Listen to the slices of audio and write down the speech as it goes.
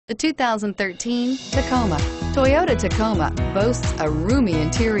The 2013 Tacoma. Toyota Tacoma boasts a roomy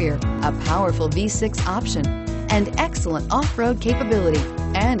interior, a powerful V6 option, and excellent off-road capability,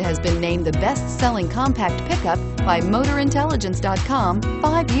 and has been named the best-selling compact pickup by MotorIntelligence.com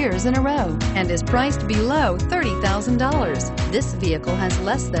 5 years in a row, and is priced below $30,000. This vehicle has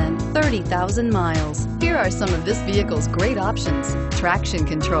less than 30,000 miles. Here are some of this vehicle's great options: traction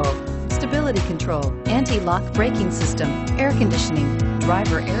control, stability control, anti-lock braking system, air conditioning,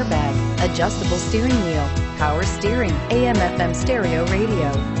 driver airbag, adjustable steering wheel, power steering, AM/FM stereo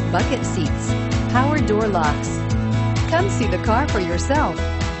radio, bucket seats, power door locks. Come see the car for yourself.